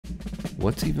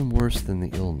What's even worse than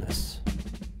the illness?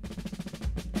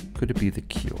 Could it be the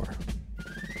cure?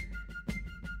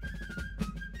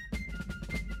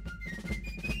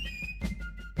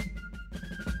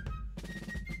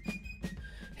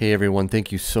 Hey everyone,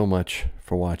 thank you so much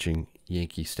for watching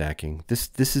Yankee Stacking.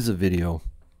 This is a video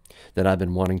that I've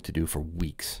been wanting to do for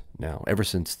weeks now, ever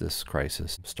since this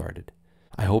crisis started.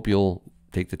 I hope you'll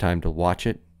take the time to watch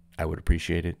it. I would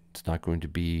appreciate it. It's not going to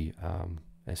be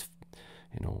as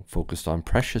focused on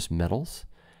precious metals,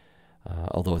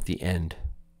 although at the end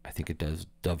I think it does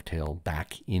dovetail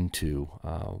back into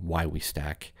why we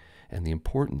stack and the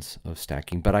importance of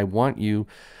stacking. But I want you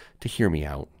to hear me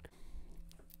out.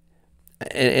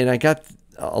 And I got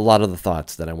a lot of the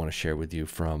thoughts that I want to share with you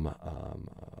from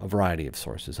a variety of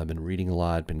sources. I've been reading a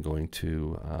lot, been going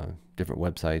to different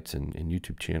websites and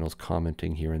YouTube channels,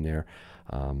 commenting here and there,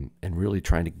 and really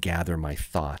trying to gather my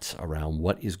thoughts around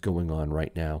what is going on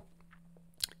right now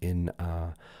in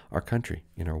our country,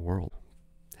 in our world.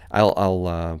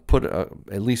 I'll put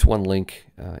at least one link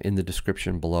in the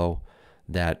description below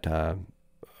that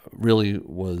really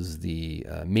was the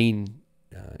main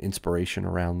inspiration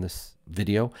around this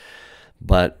video,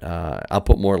 but I'll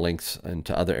put more links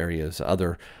into other areas,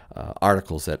 other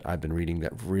articles that I've been reading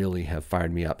that really have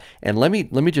fired me up. And let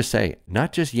me just say,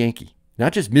 not just Yankee,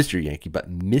 not just Mr. Yankee,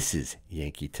 but Mrs.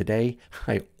 Yankee. Today,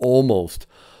 I almost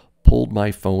pulled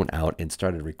my phone out and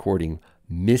started recording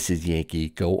Mrs. Yankee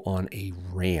go on a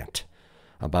rant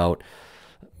about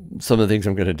some of the things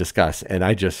I'm going to discuss. And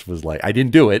I just was like, I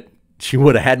didn't do it. She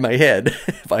would have had my head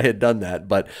if I had done that.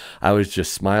 But I was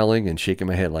just smiling and shaking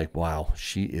my head like, wow,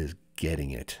 she is getting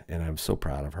it. And I'm so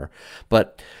proud of her.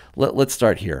 But let's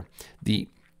start here. The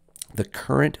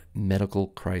current medical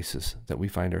crisis that we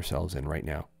find ourselves in right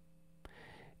now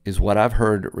is what I've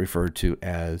heard referred to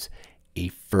as a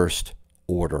first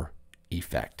order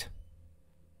effect.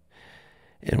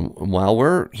 And while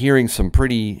we're hearing some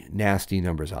pretty nasty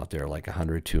numbers out there, like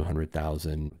 100,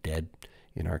 200,000 dead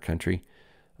in our country,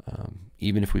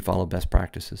 even if we follow best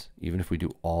practices, even if we do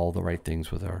all the right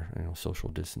things with our social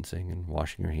distancing and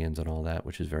washing your hands and all that,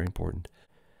 which is very important,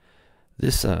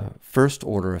 this first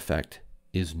order effect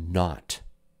is not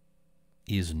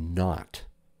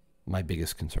my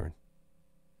biggest concern.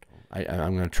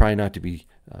 I'm going to try not to be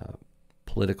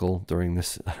political during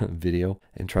this video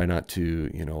and try not to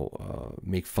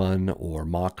make fun or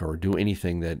mock or do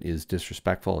anything that is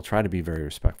disrespectful. I'll try to be very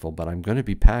respectful, but I'm going to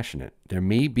be passionate. There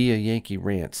may be a Yankee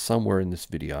rant somewhere in this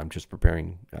video. I'm just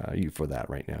preparing you for that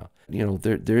right now.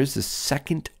 There is this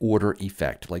second order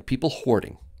effect, like people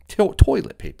hoarding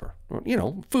toilet paper, or,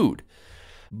 food.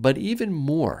 But even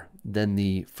more than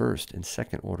the first and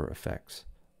second order effects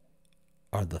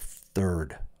are the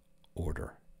third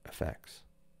order effects.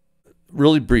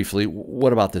 Really briefly,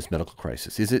 what about this medical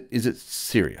crisis? Is it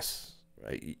serious?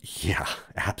 Yeah,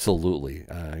 absolutely.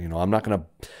 I'm not going to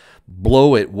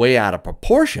blow it way out of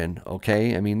proportion.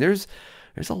 Okay, I mean there's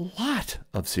a lot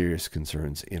of serious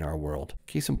concerns in our world.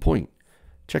 Case in point,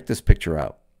 check this picture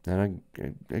out. And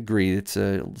I agree, it's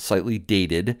slightly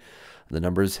dated. The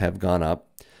numbers have gone up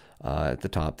at the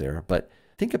top there, but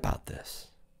think about this.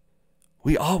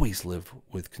 We always live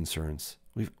with concerns.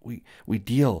 We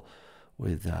deal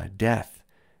with death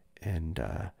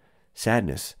and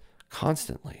sadness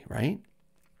constantly, right?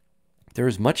 There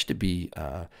is much to be,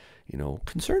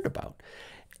 concerned about.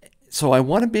 So I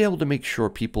want to be able to make sure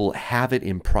people have it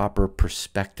in proper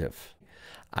perspective.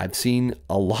 I've seen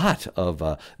a lot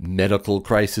of medical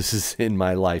crises in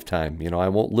my lifetime. I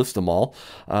won't list them all,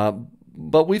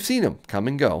 but we've seen them come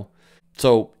and go.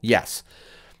 So yes,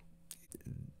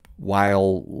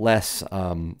 while less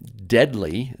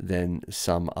deadly than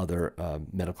some other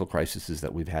medical crises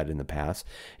that we've had in the past,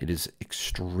 it is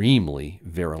extremely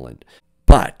virulent.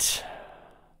 But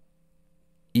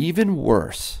even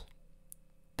worse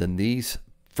than these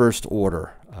first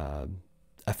order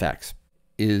effects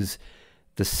is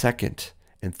the second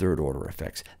and third order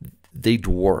effects. They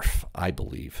dwarf, I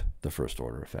believe, the first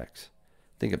order effects.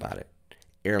 Think about it.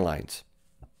 Airlines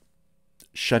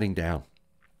shutting down.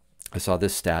 I saw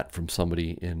this stat from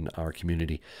somebody in our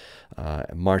community.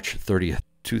 March 30th,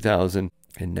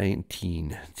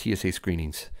 2019, TSA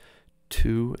screenings,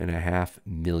 2.5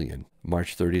 million.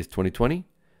 March 30th, 2020,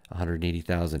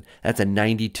 180,000. That's a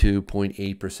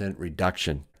 92.8%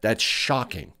 reduction. That's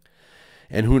shocking.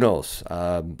 And who knows,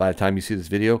 by the time you see this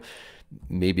video,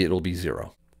 maybe it'll be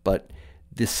zero. But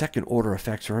the second order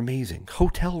effects are amazing.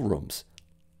 Hotel rooms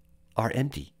are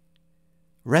empty.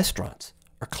 Restaurants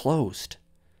are closed.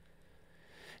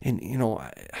 And,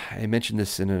 I mentioned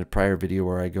this in a prior video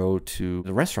where I go to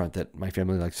the restaurant that my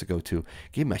family likes to go to.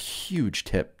 Gave them a huge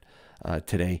tip.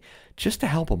 today just to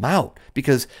help them out,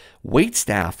 because wait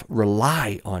staff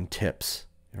rely on tips.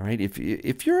 All right,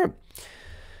 if you're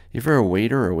a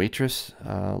waiter or a waitress,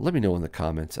 let me know in the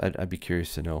comments. I'd be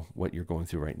curious to know what you're going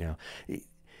through right now.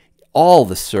 All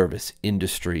the service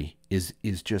industry is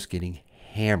just getting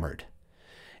hammered.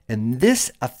 And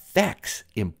this affects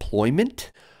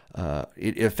employment.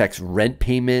 It affects rent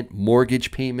payment,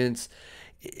 mortgage payments.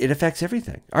 It affects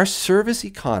everything. Our service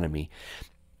economy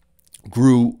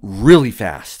grew really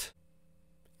fast.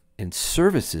 And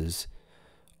services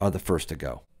are the first to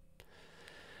go.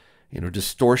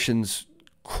 Distortions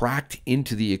cracked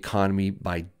into the economy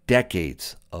by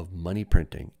decades of money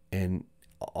printing, and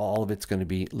all of it's going to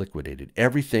be liquidated.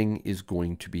 Everything is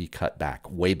going to be cut back,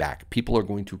 way back. People are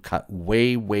going to cut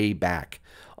way, way back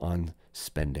on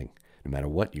spending, no matter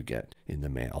what you get in the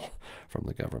mail from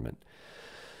the government.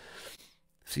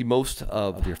 See, most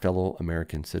of your fellow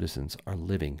American citizens are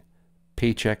living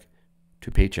paycheck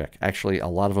to paycheck. Actually, a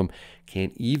lot of them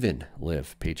can't even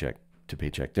live paycheck to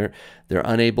paycheck. They're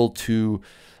unable to,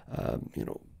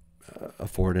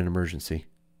 afford an emergency.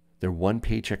 They're one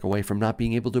paycheck away from not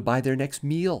being able to buy their next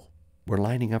meal. We're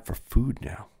lining up for food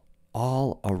now.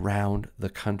 All around the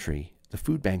country, the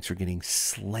food banks are getting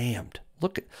slammed.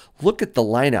 Look at the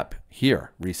lineup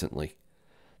here recently.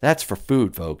 That's for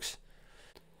food, folks.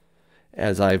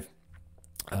 As I've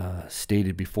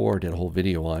stated before, did a whole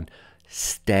video on,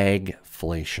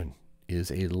 stagflation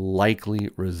is a likely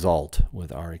result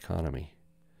with our economy.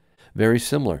 Very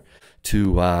similar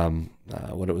to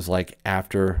what it was like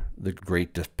after the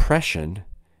Great Depression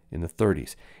in the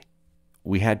 30s.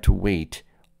 We had to wait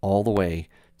all the way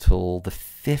till the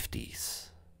 50s,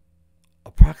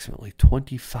 approximately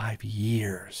 25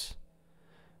 years,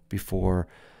 before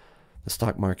the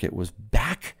stock market was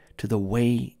back to the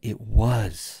way it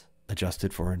was,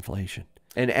 adjusted for inflation.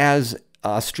 And as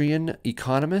Austrian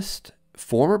economist,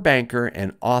 former banker,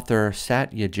 and author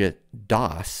Satyajit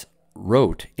Das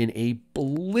wrote in a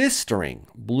blistering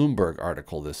Bloomberg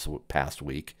article this past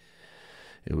week,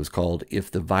 it was called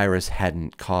 "If the Virus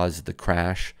Hadn't Caused the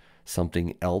Crash,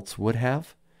 Something Else Would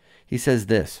Have." He says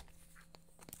this: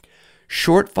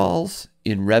 shortfalls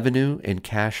in revenue and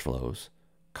cash flows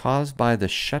caused by the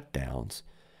shutdowns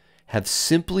have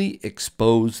simply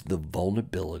exposed the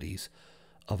vulnerabilities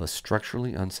of a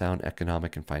structurally unsound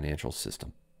economic and financial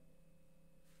system.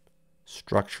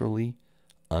 Structurally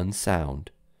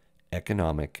unsound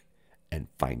economic and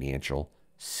financial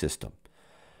system.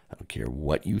 I don't care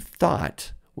what you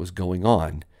thought was going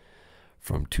on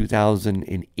from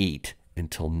 2008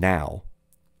 until now,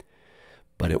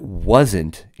 but it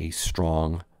wasn't a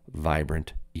strong,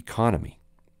 vibrant economy.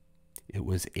 It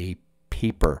was a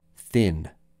paper-thin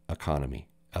economy,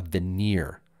 a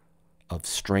veneer of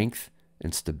strength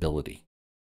and stability.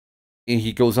 And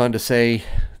he goes on to say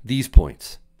these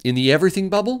points. In the everything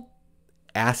bubble,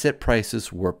 asset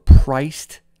prices were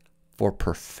priced for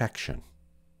perfection.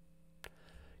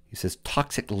 He says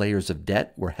toxic layers of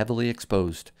debt were heavily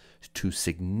exposed to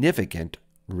significant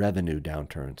revenue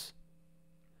downturns.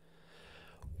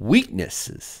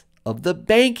 Weaknesses of the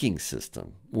banking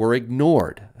system were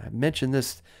ignored. I've mentioned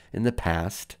this in the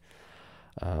past.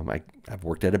 I've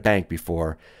worked at a bank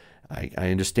before. I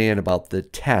understand about the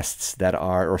tests that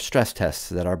are, or stress tests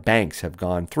that our banks have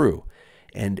gone through.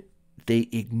 And they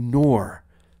ignore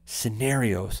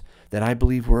scenarios that I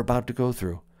believe we're about to go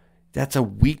through. That's a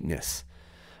weakness.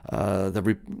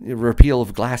 The repeal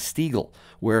of Glass-Steagall,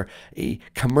 where a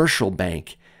commercial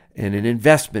bank and an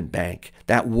investment bank,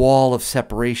 that wall of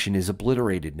separation is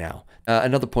obliterated now.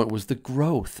 Another point was the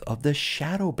growth of the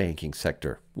shadow banking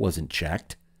sector wasn't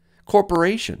checked.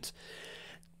 Corporations,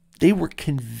 they were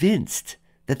convinced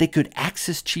that they could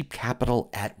access cheap capital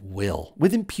at will,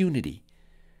 with impunity.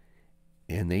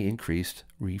 And they increased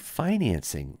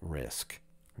refinancing risk.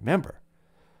 Remember,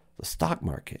 the stock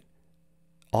market,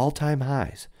 all-time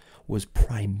highs, was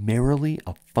primarily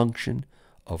a function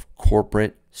of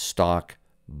corporate stock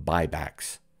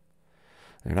buybacks.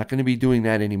 They're not going to be doing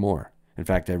that anymore. In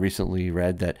fact, I recently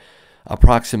read that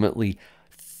approximately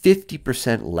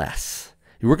 50% less.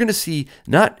 We're going to see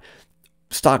not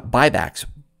stock buybacks,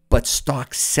 but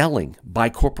stock selling by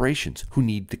corporations who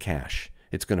need the cash.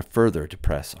 It's going to further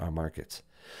depress our markets.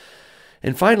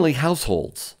 And finally,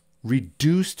 households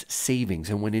reduced savings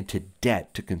and went into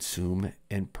debt to consume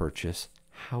and purchase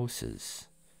houses.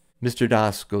 Mr.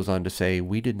 Das goes on to say,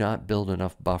 we did not build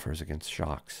enough buffers against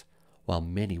shocks, while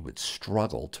many would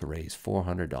struggle to raise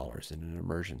 $400 in an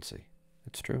emergency.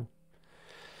 It's true.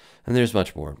 And there's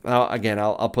much more. Again,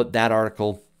 I'll put that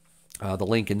article, the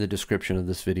link in the description of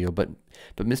this video, but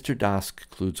Mr. Das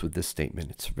concludes with this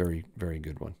statement. It's a very, very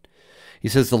good one. He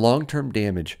says, the long-term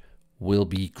damage will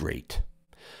be great.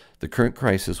 The current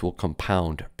crisis will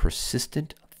compound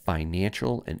persistent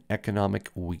financial and economic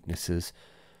weaknesses,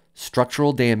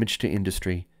 structural damage to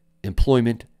industry,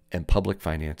 employment, and public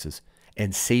finances,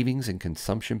 and savings and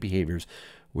consumption behaviors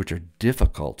which are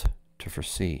difficult to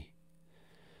foresee.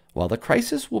 While the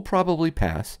crisis will probably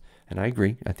pass, and I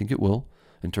agree, I think it will,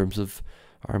 in terms of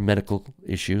our medical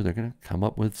issue, they're going to come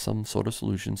up with some sort of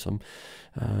solution, some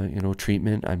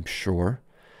treatment, I'm sure.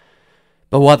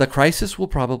 But while the crisis will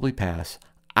probably pass,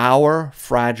 our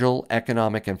fragile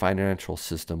economic and financial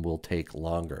system will take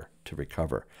longer to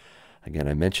recover. Again,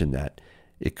 I mentioned that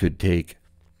it could take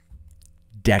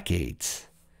decades.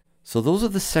 So those are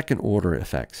the second order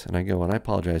effects. And I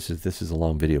apologize if this is a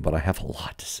long video, but I have a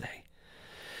lot to say.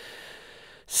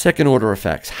 Second order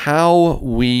effects, how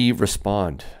we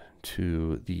respond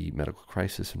to the medical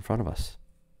crisis in front of us.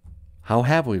 How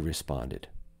have we responded?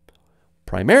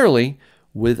 Primarily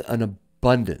with an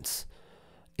abundance,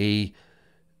 a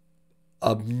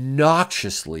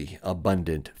obnoxiously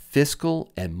abundant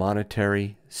fiscal and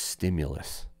monetary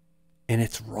stimulus. And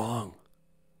it's wrong.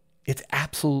 It's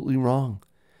absolutely wrong.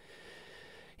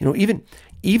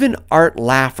 Even Art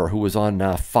Laffer, who was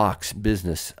on Fox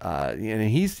Business,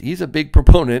 he's a big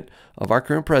proponent of our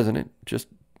current president, just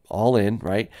all in,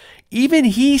 right? Even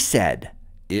he said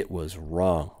it was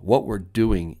wrong. What we're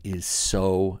doing is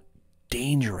so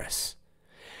dangerous.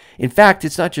 In fact,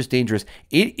 it's not just dangerous,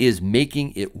 it is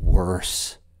making it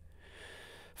worse.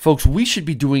 Folks, we should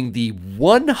be doing the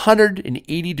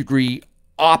 180-degree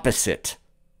opposite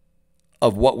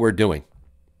of what we're doing.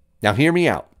 Now, hear me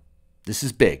out. This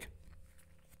is big.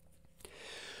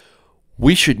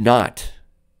 We should not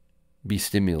be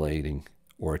stimulating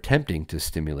or attempting to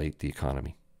stimulate the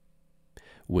economy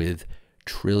with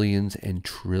trillions and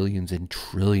trillions and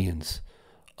trillions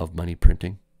of money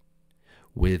printing,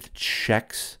 with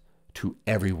checks to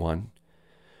everyone,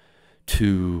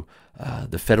 to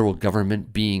the federal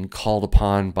government being called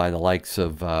upon by the likes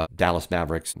of Dallas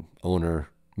Mavericks owner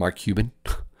Mark Cuban,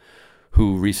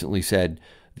 who recently said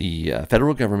the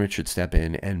federal government should step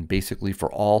in and basically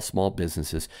for all small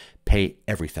businesses pay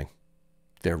everything,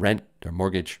 their rent, their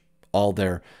mortgage, all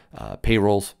their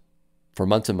payrolls for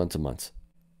months and months and months.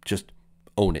 Just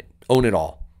own it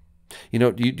all.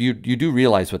 You do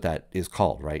realize what that is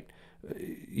called, right?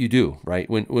 You do, right?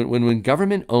 When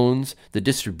government owns the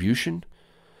distribution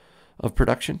of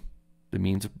production, the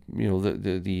means of,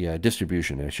 the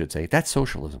distribution, I should say, that's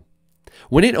socialism.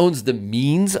 When it owns the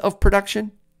means of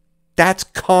production, that's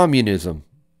communism.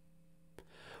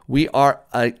 We are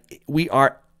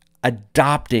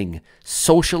adopting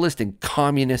socialist and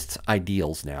communist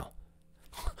ideals now.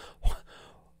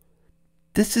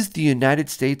 This is the United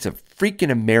States of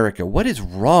freaking America. What is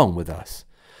wrong with us?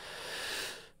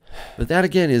 But that,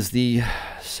 again, is the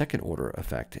second order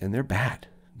effect, and they're bad.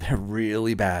 They're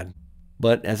really bad.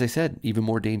 But as I said, even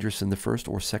more dangerous than the first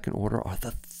or second order are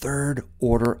the third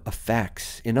order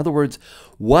effects. In other words,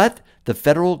 what the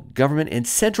federal government and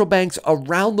central banks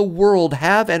around the world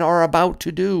have and are about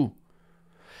to do.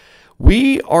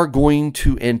 We are going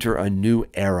to enter a new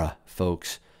era,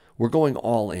 folks. We're going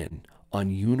all in on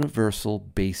universal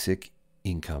basic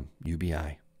income,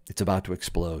 UBI. It's about to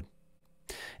explode.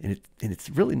 And it's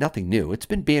really nothing new. It's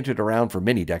been bantered around for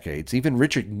many decades. Even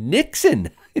Richard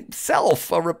Nixon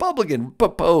himself, a Republican,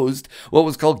 proposed what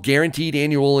was called guaranteed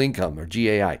annual income, or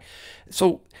GAI.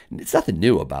 So it's nothing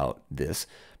new about this,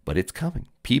 but it's coming.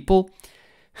 People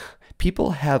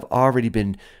have already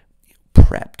been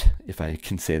prepped, if I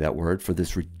can say that word, for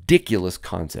this ridiculous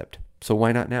concept. So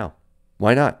why not now?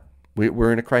 Why not?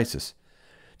 We're in a crisis.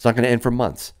 It's not going to end for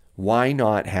months. Why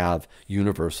not have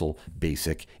universal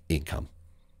basic income?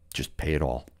 Just pay it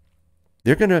all.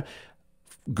 They're going to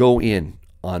go in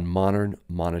on modern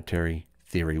monetary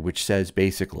theory, which says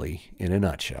basically, in a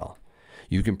nutshell,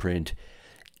 you can print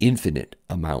infinite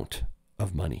amount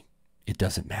of money. It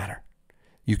doesn't matter.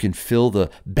 You can fill the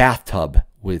bathtub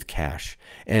with cash.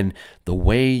 And the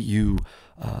way you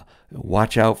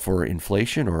watch out for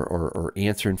inflation or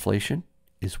answer inflation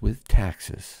is with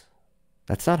taxes.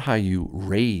 That's not how you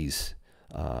raise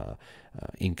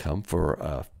income for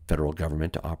a federal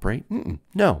government to operate.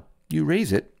 No, you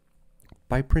raise it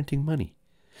by printing money.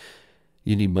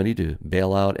 You need money to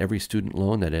bail out every student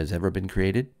loan that has ever been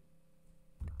created?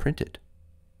 Print it.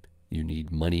 You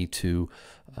need money to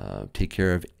take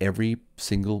care of every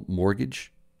single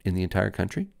mortgage in the entire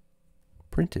country?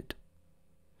 Print it.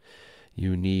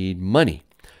 You need money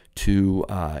to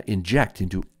inject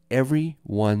into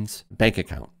everyone's bank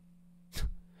account?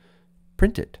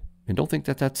 Print it. And don't think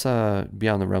that that's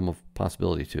beyond the realm of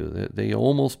possibility too. They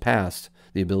almost passed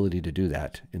the ability to do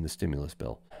that in the stimulus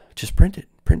bill. Just print it.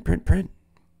 Print, print, print.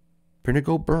 Print or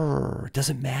go brr. It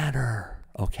doesn't matter,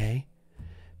 okay?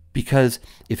 Because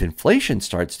if inflation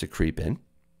starts to creep in,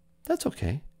 that's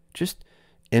okay. Just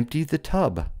empty the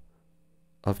tub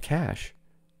of cash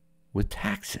with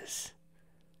taxes.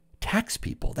 Tax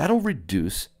people. That'll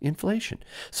reduce inflation.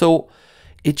 So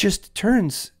it just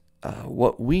turns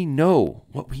what we know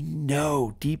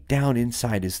deep down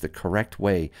inside is the correct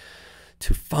way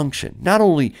to function. Not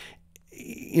only,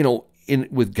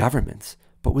 with governments,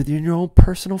 but within your own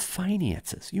personal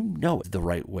finances. You know it's the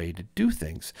right way to do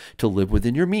things, to live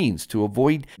within your means, to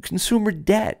avoid consumer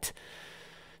debt,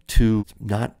 to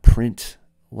not print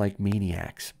like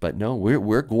maniacs. But no,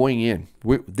 we're going in.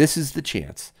 This is the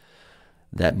chance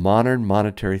that modern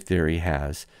monetary theory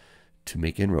has to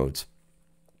make inroads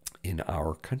in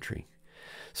our country.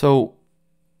 So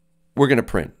we're going to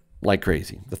print like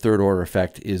crazy. The third order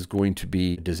effect is going to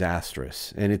be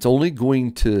disastrous, and it's only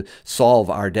going to solve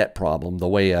our debt problem the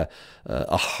way a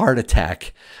heart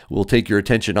attack will take your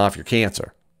attention off your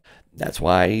cancer. That's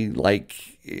why,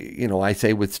 I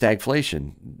say with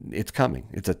stagflation, it's coming.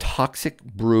 It's a toxic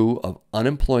brew of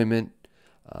unemployment,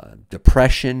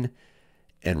 depression,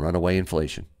 and runaway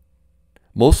inflation.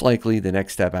 Most likely, the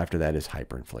next step after that is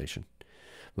hyperinflation.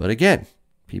 But again,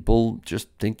 people just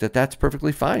think that that's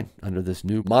perfectly fine under this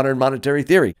new modern monetary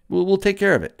theory. We'll take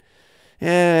care of it.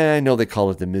 I know they call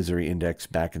it the misery index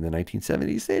back in the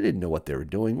 1970s. They didn't know what they were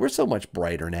doing. We're so much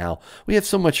brighter now. We have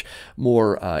so much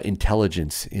more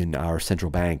intelligence in our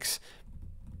central banks.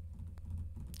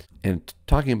 And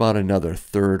talking about another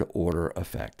third order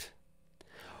effect.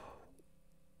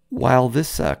 While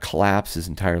this collapse is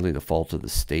entirely the fault of the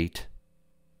state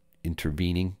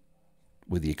intervening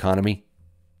with the economy,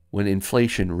 when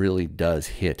inflation really does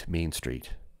hit Main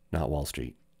Street, not Wall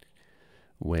Street,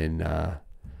 when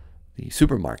the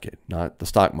supermarket, not the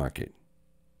stock market,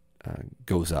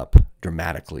 goes up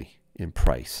dramatically in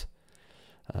price,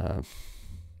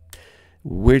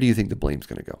 where do you think the blame's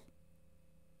going to go?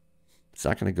 It's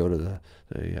not going to go to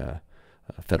the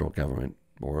federal government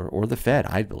or the Fed,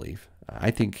 I believe. I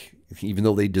think even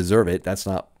though they deserve it, that's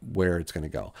not where it's going to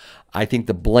go. I think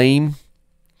the blame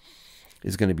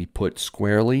is going to be put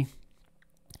squarely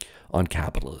on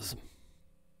capitalism.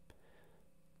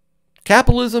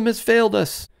 Capitalism has failed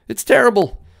us. It's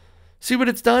terrible. See what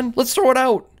it's done? Let's throw it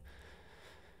out.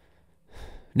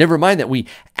 Never mind that we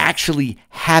actually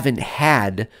haven't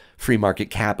had free market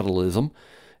capitalism,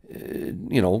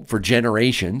 for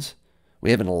generations.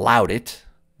 We haven't allowed it.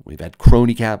 We've had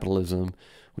crony capitalism.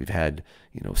 We've had,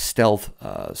 stealth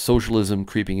socialism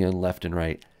creeping in left and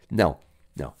right. No,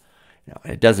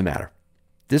 it doesn't matter.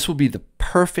 This will be the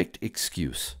perfect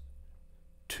excuse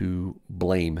to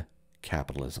blame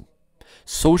capitalism.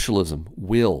 Socialism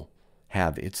will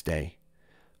have its day.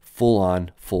 Full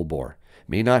on, full bore.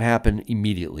 May not happen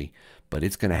immediately, but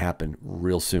it's going to happen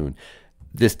real soon.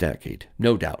 This decade,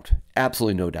 no doubt.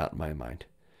 Absolutely no doubt in my mind.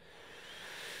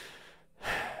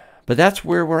 But that's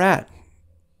where we're at.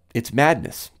 It's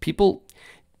madness. People,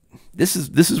 this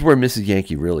is where Mrs.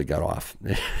 Yankee really got off.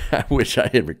 I wish I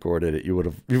had recorded it.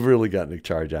 You've really gotten a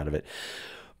charge out of it.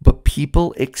 But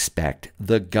people expect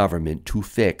the government to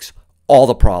fix all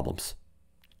the problems.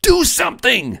 Do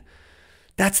something.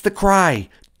 That's the cry.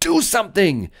 Do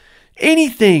something.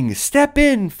 Anything. Step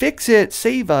in. Fix it.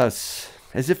 Save us.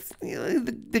 As if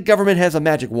the government has a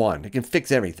magic wand. It can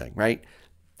fix everything, right?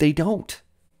 They don't.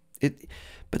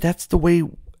 But that's the way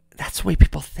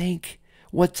people think.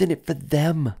 What's in it for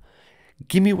them?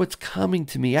 Give me what's coming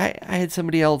to me. I had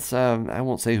somebody else, I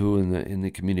won't say who in the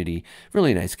community,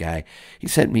 really nice guy. He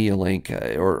sent me a link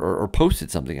or posted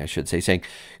something, I should say, saying,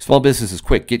 small businesses,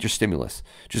 quick, get your stimulus.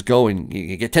 Just go and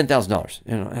you get $10,000.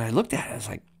 And I looked at it, I was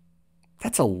like,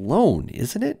 that's a loan,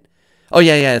 isn't it? Oh,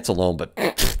 yeah, it's a loan, but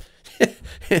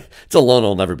it's a loan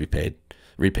that'll never be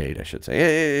repaid, I should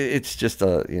say. It's just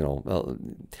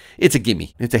it's a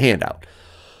gimme. It's a handout.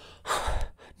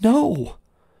 No,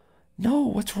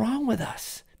 what's wrong with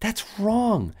us? That's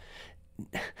wrong.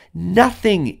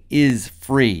 Nothing is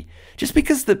free. Just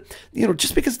because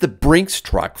the Brinks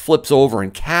truck flips over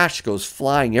and cash goes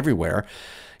flying everywhere,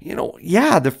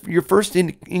 your first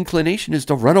inclination is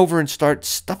to run over and start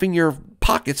stuffing your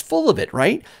pockets full of it,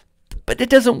 right? But it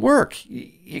doesn't work.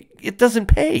 It doesn't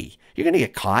pay. You're going to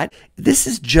get caught. This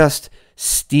is just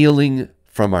stealing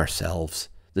from ourselves,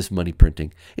 this money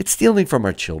printing. It's stealing from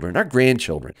our children, our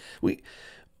grandchildren.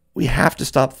 We have to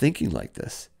stop thinking like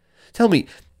this. Tell me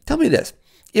this.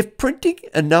 If printing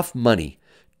enough money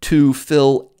to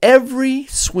fill every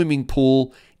swimming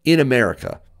pool in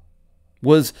America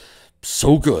was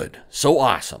so good, so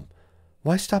awesome,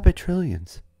 why stop at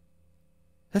trillions?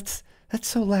 That's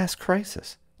so last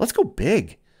crisis. Let's go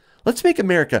big. Let's make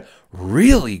America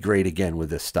really great again with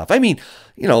this stuff. I mean,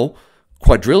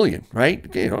 quadrillion, right?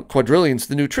 Quadrillion's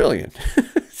the new trillion.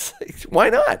 It's like, why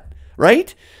not,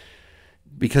 right?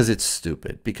 Because it's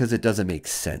stupid, because it doesn't make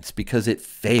sense, because it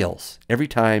fails. Every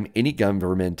time any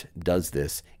government does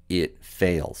this, it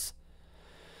fails.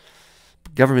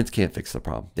 Governments can't fix the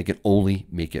problem. They can only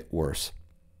make it worse.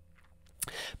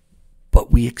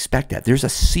 But we expect that. There's a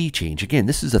sea change. Again,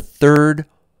 this is a third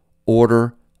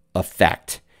order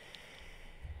effect.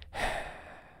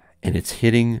 And it's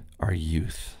hitting our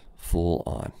youth full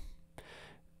on.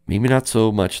 Maybe not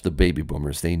so much the baby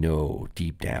boomers. They know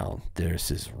deep down this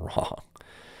is wrong.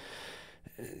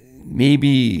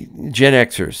 Maybe Gen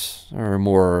Xers are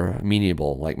more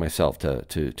amenable, like myself,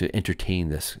 to entertain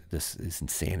this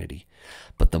insanity.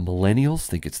 But the millennials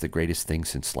think it's the greatest thing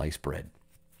since sliced bread.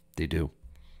 They do.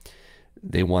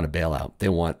 They want a bailout.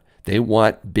 They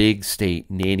want big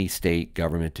state, nanny state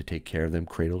government to take care of them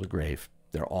cradle to grave.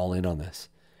 They're all in on this.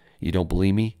 You don't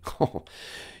believe me?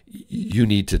 You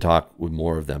need to talk with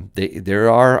more of them. There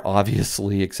are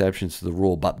obviously exceptions to the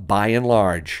rule, but by and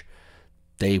large,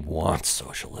 they want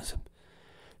socialism.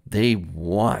 They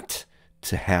want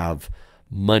to have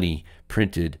money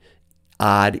printed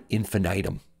ad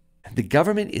infinitum. The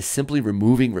government is simply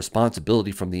removing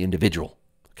responsibility from the individual.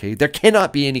 Okay, there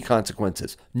cannot be any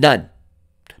consequences. None.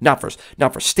 Not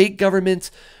for state governments,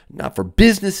 not for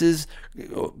businesses,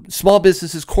 small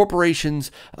businesses, corporations,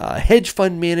 hedge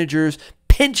fund managers,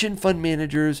 pension fund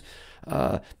managers,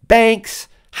 banks,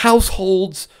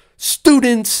 households,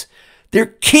 students. There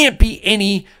can't be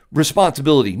any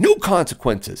responsibility, no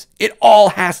consequences. It all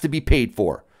has to be paid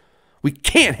for. We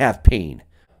can't have pain.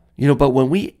 But when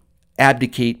we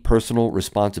abdicate personal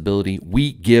responsibility,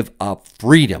 we give up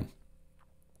freedom.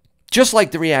 Just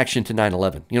like the reaction to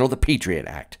 9/11, the Patriot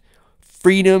Act.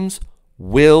 Freedoms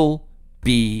will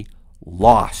be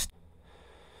lost.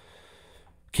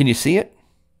 Can you see it?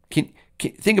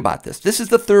 Think about this. This is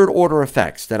the third order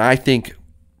effects that I think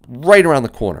right around the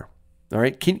corner. All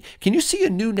right. Can you see a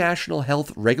new national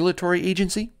health regulatory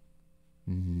agency?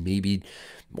 Maybe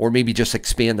just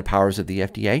expand the powers of the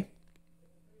FDA.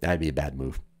 That'd be a bad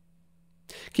move.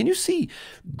 Can you see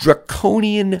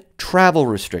draconian travel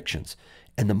restrictions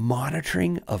and the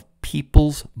monitoring of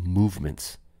people's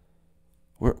movements?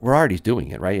 We're already doing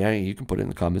it, right? You can put it in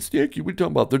the comments. Yankee, what are you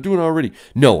talking about? They're doing it already.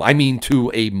 No, I mean to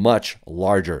a much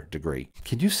larger degree.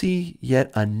 Can you see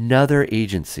yet another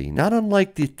agency, not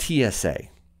unlike the TSA,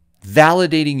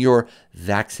 validating your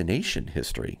vaccination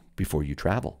history before you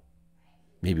travel?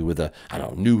 Maybe with a,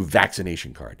 new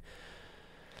vaccination card.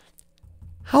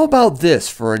 How about this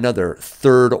for another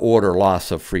third order loss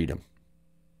of freedom?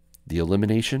 The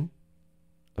elimination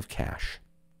of cash.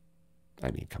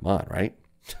 I mean, come on, right?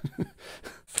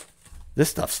 This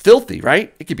stuff's filthy,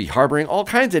 right? It could be harboring all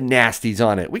kinds of nasties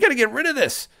on it. We got to get rid of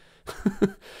this.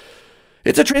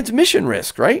 It's a transmission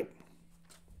risk, right?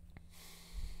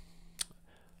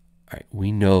 All right,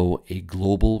 we know a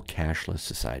global cashless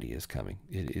society is coming.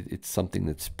 It's something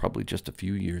that's probably just a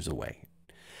few years away.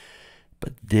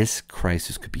 But this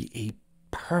crisis could be a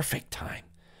perfect time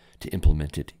to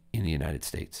implement it in the United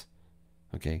States.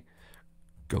 Okay?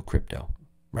 Go crypto,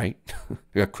 right?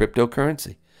 We got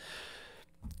cryptocurrency.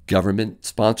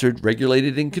 Government-sponsored,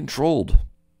 regulated, and controlled.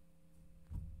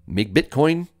 Make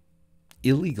Bitcoin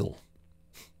illegal.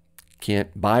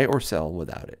 Can't buy or sell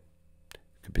without it.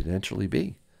 Could potentially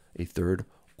be a third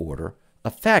order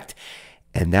effect.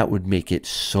 And that would make it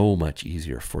so much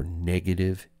easier for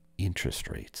negative interest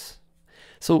rates.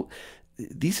 So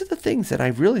these are the things that I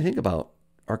really think about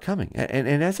are coming.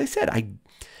 And as I said,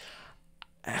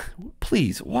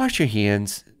 please wash your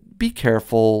hands, be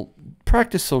careful,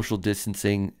 practice social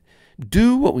distancing,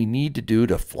 do what we need to do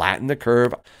to flatten the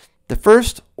curve. The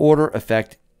first order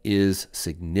effect is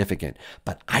significant,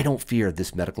 but I don't fear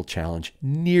this medical challenge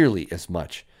nearly as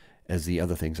much as the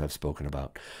other things I've spoken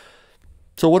about.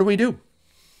 So what do we do?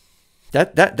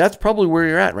 That's probably where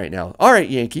you're at right now. All right,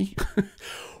 Yankee.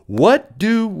 What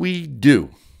do we do?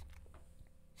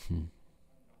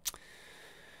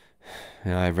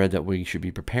 I've read that we should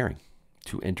be preparing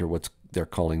to enter what they're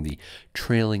calling the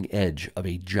trailing edge of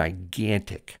a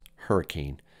gigantic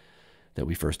hurricane that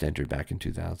we first entered back in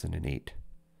 2008.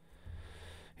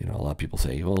 A lot of people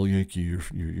say, "Well, Yankee,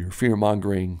 you're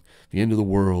fear-mongering, the end of the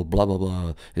world, blah blah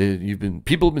blah."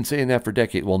 People have been saying that for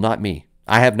decades. Well, not me.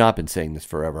 I have not been saying this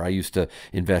forever. I used to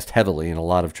invest heavily in a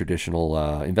lot of traditional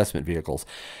investment vehicles.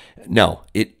 No,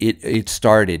 it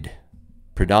started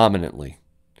predominantly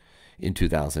in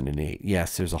 2008.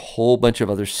 Yes, there's a whole bunch of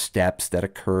other steps that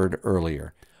occurred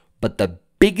earlier, but the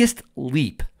biggest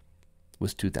leap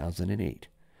was 2008.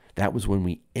 That was when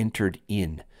we entered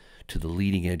in to the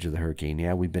leading edge of the hurricane.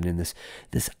 Yeah, we've been in this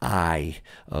eye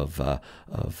of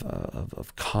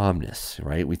calmness,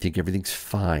 right? We think everything's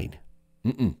fine.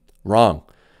 Wrong.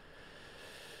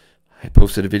 I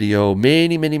posted a video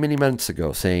many months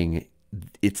ago saying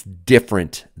it's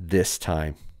different this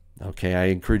time. Okay, I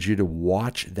encourage you to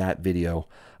watch that video.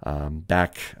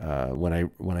 Back when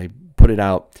I put it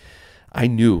out, I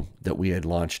knew that we had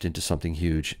launched into something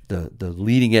huge. The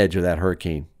leading edge of that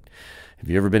hurricane. If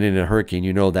you've ever been in a hurricane,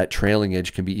 you know that trailing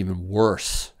edge can be even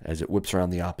worse as it whips around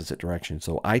the opposite direction.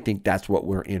 So I think that's what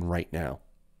we're in right now,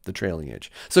 the trailing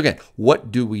edge. So again,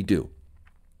 what do we do?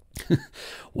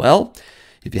 Well,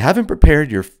 if you haven't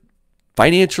prepared your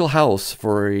financial house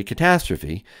for a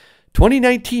catastrophe,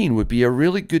 2019 would be a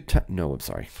really good time. No, I'm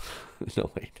sorry.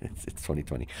 No, wait, it's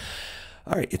 2020.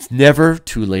 All right, it's never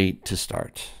too late to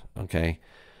start, okay?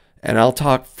 And I'll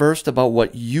talk first about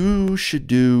what you should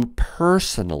do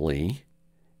personally,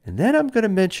 and then I'm going to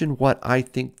mention what I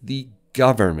think the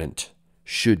government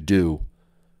should do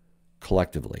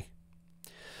collectively.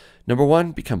 Number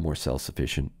one, become more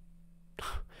self-sufficient.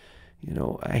 You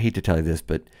know, I hate to tell you this,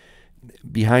 but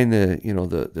behind the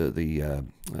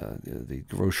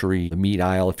grocery, the meat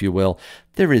aisle, if you will,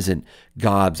 there isn't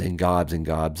gobs and gobs and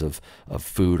gobs of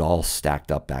food all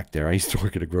stacked up back there. I used to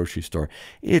work at a grocery store.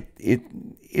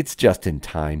 It's just in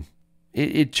time.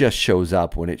 It just shows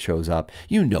up when it shows up.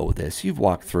 You know this. You've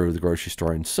walked through the grocery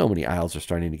store and so many aisles are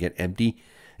starting to get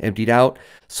emptied out.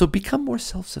 So become more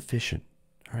self-sufficient,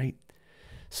 all right?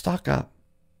 Stock up.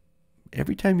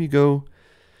 Every time you go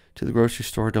to the grocery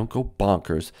store, don't go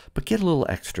bonkers, but get a little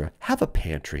extra. Have a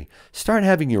pantry. Start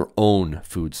having your own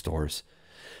food stores.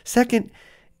 Second,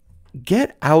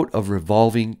 get out of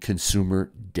revolving consumer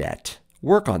debt.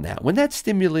 Work on that. When that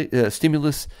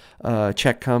stimulus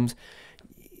check comes,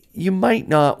 you might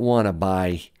not want to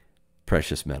buy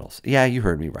precious metals. Yeah, you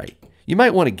heard me right. You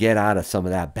might want to get out of some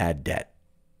of that bad debt.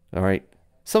 All right?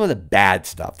 Some of the bad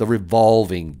stuff, the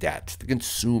revolving debt, the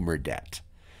consumer debt.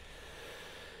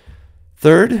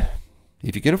 Third,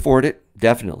 if you can afford it,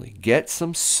 definitely get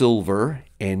some silver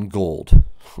and gold.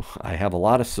 I have a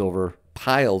lot of silver,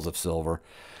 piles of silver.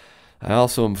 I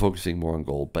also am focusing more on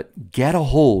gold, but get a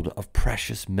hold of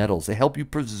precious metals. They help you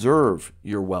preserve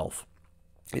your wealth.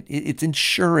 It's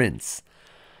insurance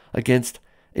against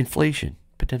inflation,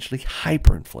 potentially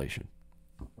hyperinflation.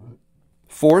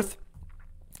 Fourth,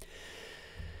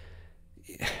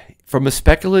 from a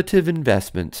speculative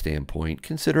investment standpoint,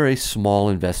 consider a small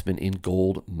investment in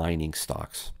gold mining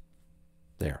stocks.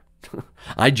 There.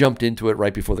 I jumped into it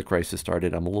right before the crisis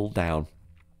started. I'm a little down.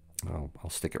 I'll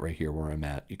stick it right here where I'm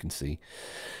at. You can see.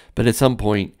 But at some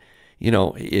point, you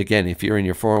know, again, if you're in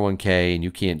your 401k and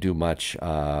you can't do much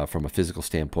from a physical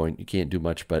standpoint, you can't do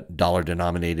much but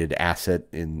dollar-denominated asset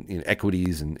in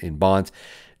equities and in bonds,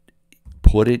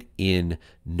 put it in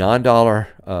non-dollar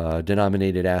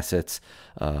denominated assets,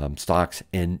 stocks,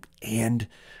 and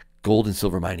gold and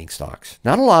silver mining stocks.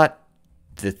 Not a lot.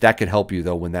 That could help you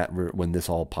though when this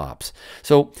all pops.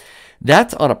 So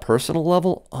that's on a personal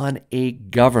level. On a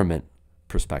government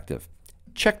perspective,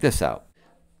 check this out.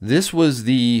 This was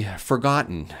the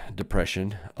forgotten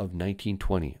depression of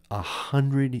 1920,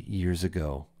 100 years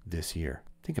ago this year.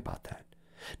 Think about that.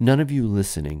 None of you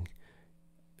listening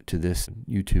to this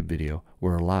YouTube video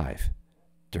were alive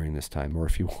during this time, or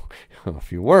if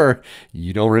you were,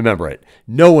 you don't remember it.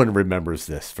 No one remembers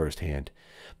this firsthand.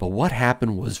 But what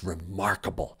happened was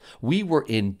remarkable. We were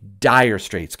in dire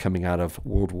straits coming out of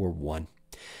World War I.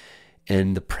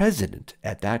 And the president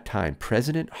at that time,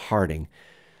 President Harding,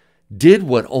 did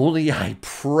what only I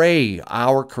pray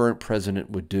our current president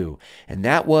would do. And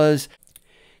that was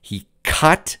he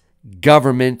cut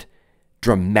government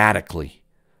dramatically.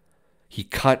 He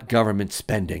cut government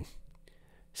spending,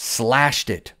 slashed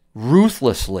it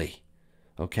ruthlessly.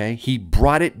 Okay? He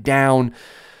brought it down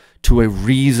to a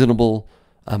reasonable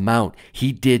amount.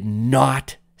 He did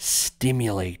not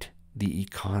stimulate the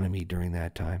economy during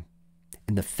that time.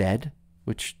 And the Fed,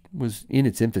 which was in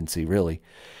its infancy, really,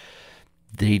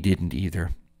 they didn't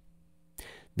either.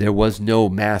 There was no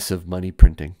massive money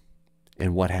printing.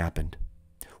 And what happened?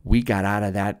 We got out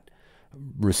of that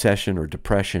recession or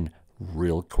depression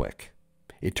real quick.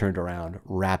 It turned around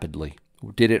rapidly.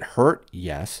 Did it hurt?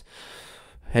 Yes.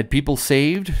 Had people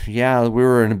saved? Yeah, we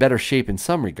were in a better shape in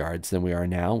some regards than we are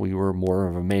now. We were more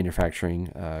of a manufacturing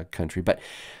country. But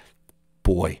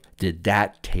boy, did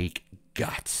that take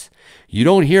guts. You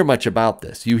don't hear much about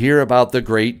this. You hear about the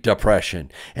Great Depression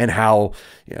and how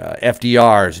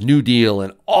FDR's New Deal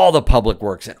and all the public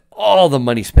works and all the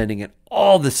money spending and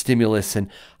all the stimulus. And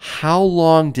how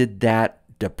long did that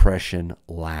depression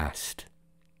last?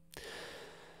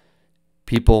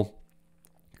 People,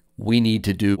 we need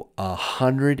to do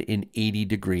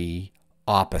 180-degree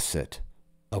opposite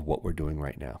of what we're doing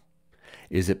right now.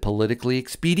 Is it politically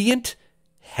expedient?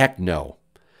 Heck no.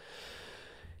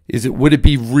 Would it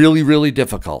be really, really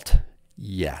difficult?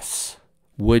 Yes.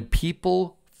 Would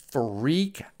people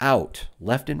freak out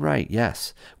left and right?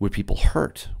 Yes. Would people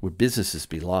hurt? Would businesses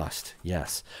be lost?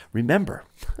 Yes. Remember,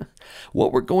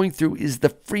 what we're going through is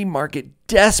the free market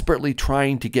desperately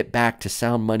trying to get back to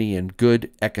sound money and good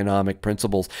economic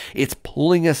principles. It's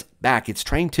pulling us back. It's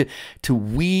trying to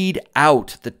weed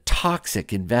out the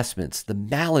toxic investments, the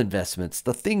malinvestments,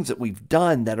 the things that we've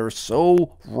done that are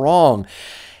so wrong.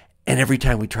 And every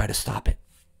time we try to stop it,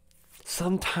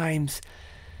 sometimes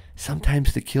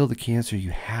to kill the cancer,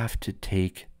 you have to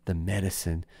take the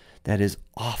medicine that is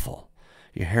awful.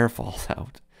 Your hair falls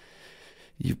out.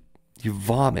 You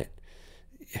vomit.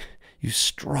 You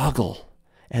struggle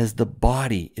as the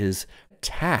body is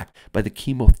attacked by the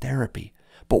chemotherapy.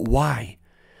 But why?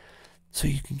 So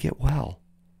you can get well.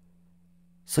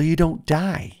 So you don't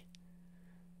die.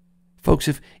 Folks,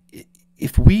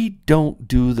 if we don't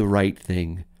do the right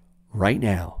thing right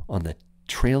now on the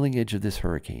trailing edge of this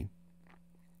hurricane,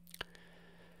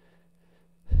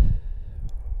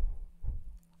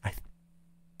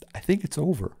 I think it's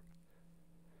over.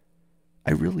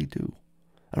 I really do.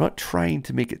 I'm not trying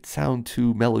to make it sound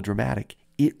too melodramatic.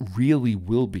 It really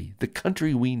will be. The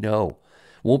country we know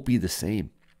won't be the same.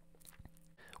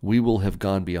 We will have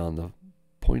gone beyond the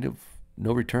point of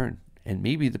no return and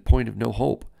maybe the point of no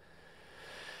hope.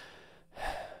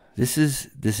 This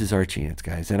is our chance,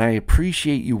 guys. And I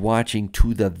appreciate you watching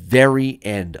to the very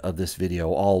end of this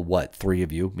video. All, what, 3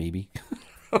 of you, maybe?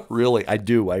 Really, I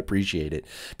do. I appreciate it.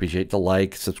 Appreciate the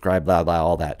like, subscribe, blah, blah,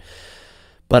 all that.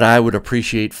 But I would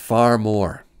appreciate far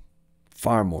more,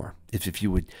 if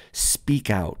you would speak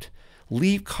out,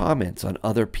 leave comments on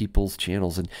other people's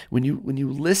channels. And when you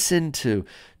listen to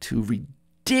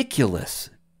ridiculous,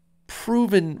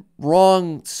 proven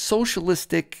wrong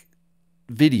socialistic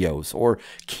videos or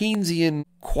Keynesian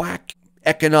quack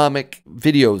economic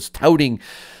videos touting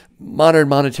modern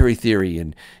monetary theory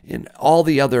and all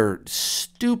the other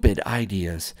stupid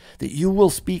ideas, that you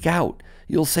will speak out.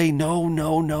 You'll say, no,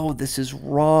 no, no, this is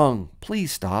wrong.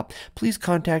 Please stop. Please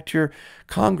contact your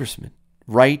congressman.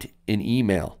 Write an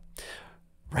email.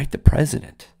 Write the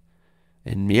president.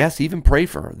 And yes, even pray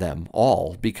for them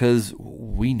all, because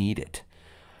we need it.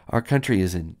 Our country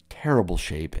is in terrible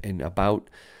shape and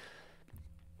about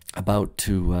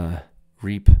to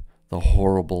reap the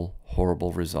horrible,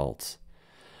 horrible results.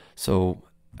 So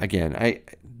again,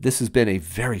 this has been a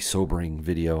very sobering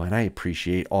video, and I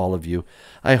appreciate all of you.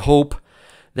 I hope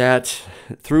that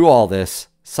through all this,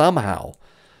 somehow,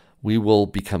 we will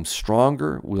become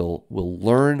stronger, we'll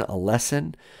learn a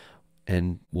lesson,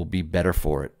 and we'll be better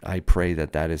for it. I pray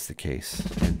that that is the case.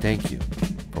 And thank you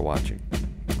for watching.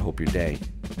 I hope your day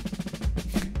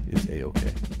is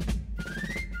A-okay.